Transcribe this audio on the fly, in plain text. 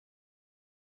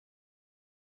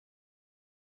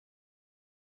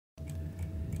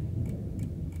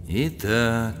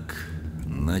Итак,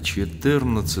 на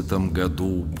 14-м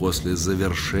году после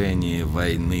завершения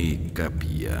войны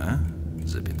Копья,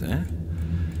 запятая,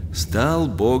 стал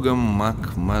богом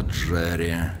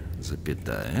Макмаджаре,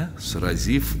 запятая,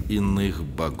 сразив иных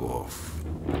богов.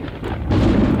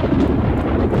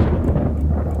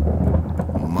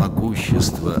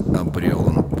 Могущество обрел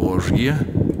он Божье,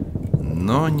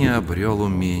 но не обрел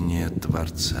умение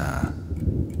Творца.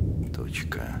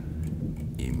 Точка.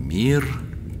 И мир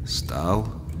стал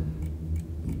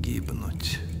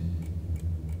гибнуть.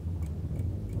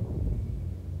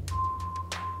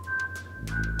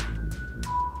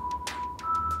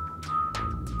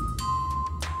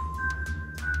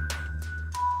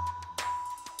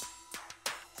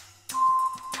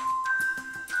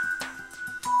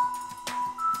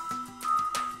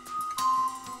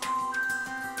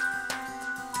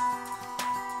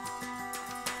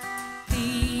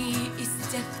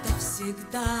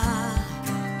 Всегда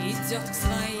идет к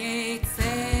своей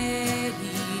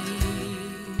цели.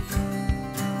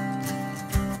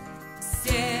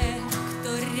 Все,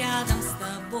 кто рядом с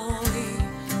тобой,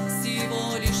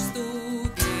 всего лишь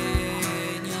ступени.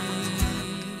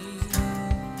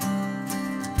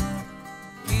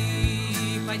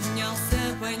 Ты поднялся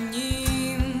по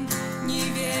ним, не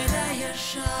ведая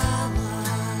жалость.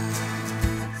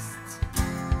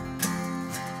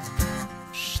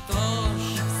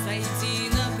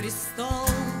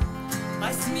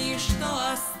 Возьми, что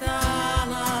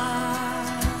осталось.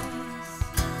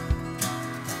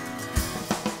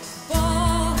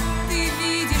 О, ты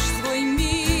видишь свой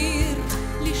мир,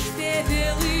 лишь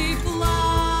пепел и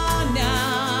пламя.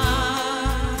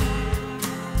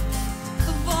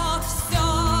 Вот все,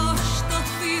 что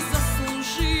ты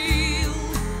заслужил,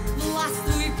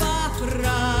 властвуй по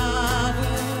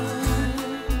праву.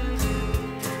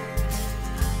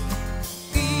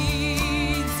 Ты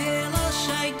делал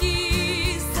шаги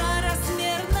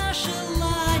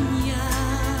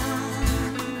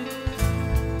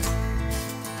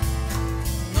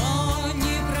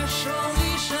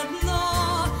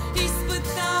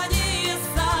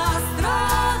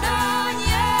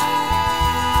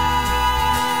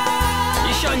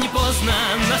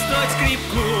настроить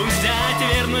скрипку, взять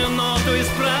верную ноту,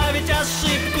 исправить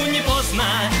ошибку. Не поздно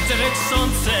зажечь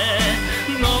солнце,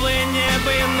 новое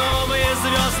небо и новые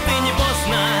звезды. Не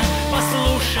поздно,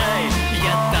 послушай,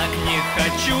 я так не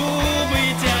хочу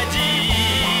быть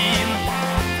один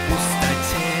в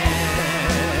пустоте.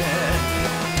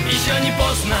 Еще не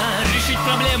поздно решить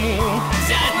проблему,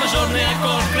 взять мажорный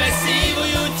аккорд,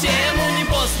 красивую тему. Не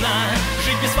поздно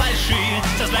жить без фальши,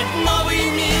 создать новый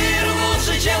мир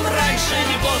лучше, чем раньше.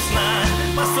 Не поздно,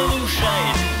 послушай,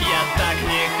 я так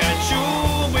не хочу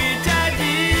быть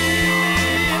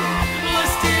один.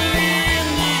 Властелин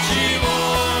ничего.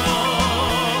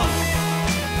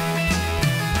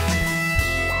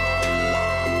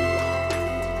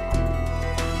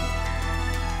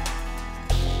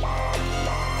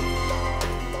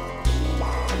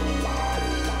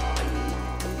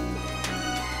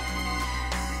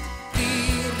 Ты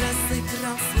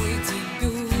разыграл свой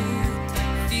дебют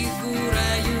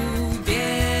фигурою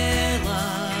белой.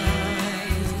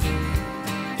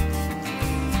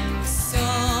 Все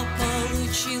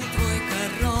получил твой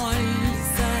король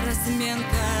за размен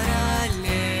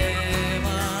королевой.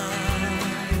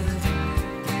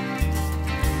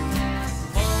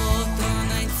 Вот он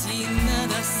один на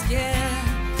доске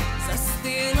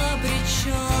застыл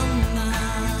обреченно.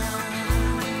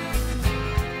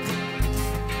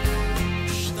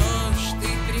 Что ж, ты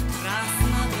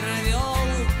прекрасно провел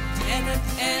этот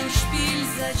эндшпиль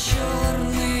за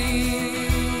черный.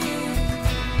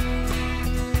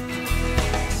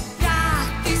 Как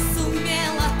ты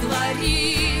сумел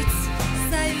отворить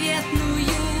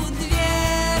заветную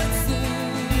дверцу?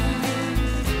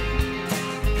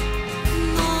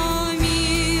 Но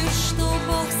мир, что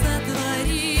Бог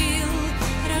сотворил,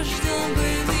 рожден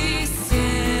был из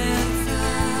сердца.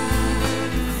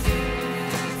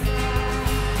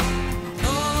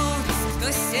 Тот, кто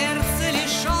сердце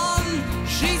лишен,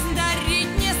 жизнь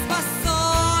дарить не способен.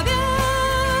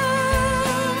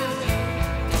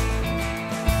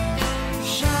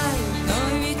 Жаль, но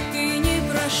ведь ты не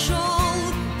прошел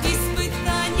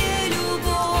испытание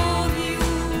любовью.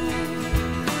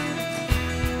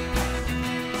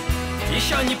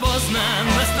 Еще не поздно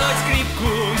настроить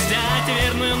скрипку, взять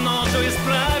верную ноту,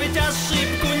 исправить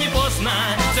ошибку. Не поздно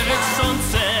зажечь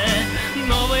солнце,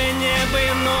 новое небо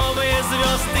и новые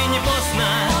звезды. Не поздно,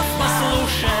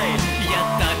 послушай, я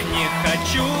так не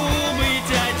хочу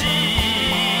быть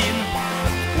один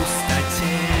в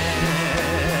пустоте.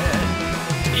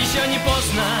 Еще не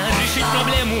поздно решить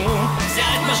проблему,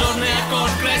 взять мажорный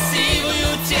аккорд,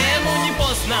 красивую тему. Не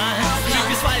поздно жить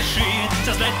без фальши,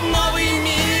 создать новый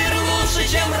мир лучше,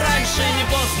 чем раньше. Не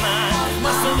поздно,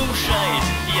 послушай,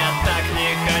 я так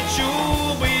не хочу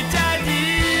быть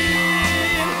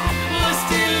один.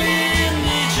 Властелин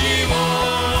ничего.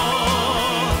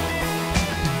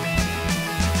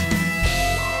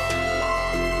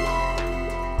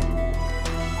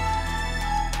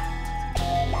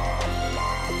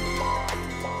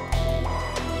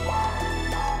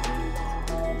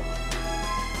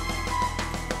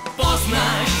 Поздно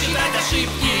считать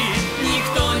ошибки,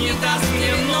 никто не даст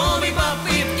мне новой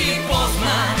попытки.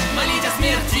 Поздно молить о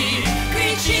смерти,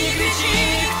 кричи, не кричи,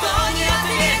 никто не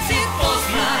ответит.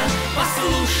 Поздно,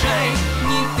 послушай,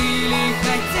 не ты ли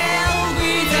хотел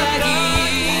быть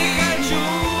один? Хочу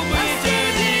быть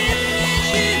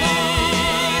один.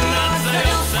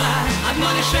 Отзовется одно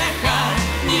лишь эхо,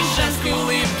 ни женской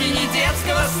улыбки, ни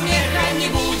детского смеха не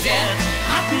будет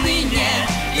отныне.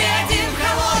 Я один в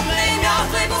холодной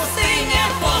мертвой пустыне.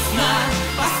 Поздно,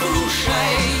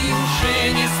 послушай, уже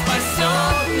не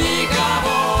спасет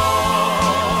никого.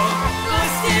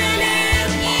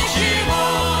 Властелин ничего.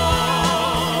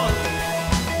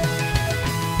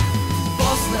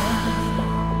 Поздно.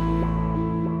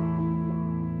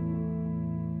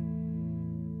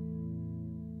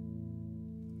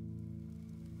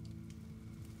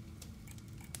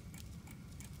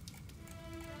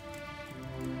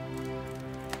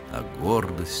 О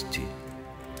гордости,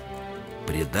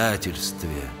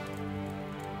 предательстве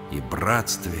и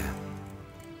братстве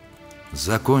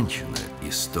закончена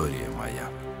история моя.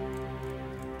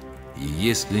 И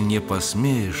если не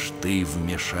посмеешь ты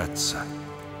вмешаться,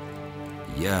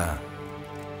 я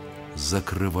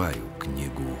закрываю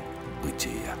книгу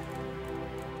бытия.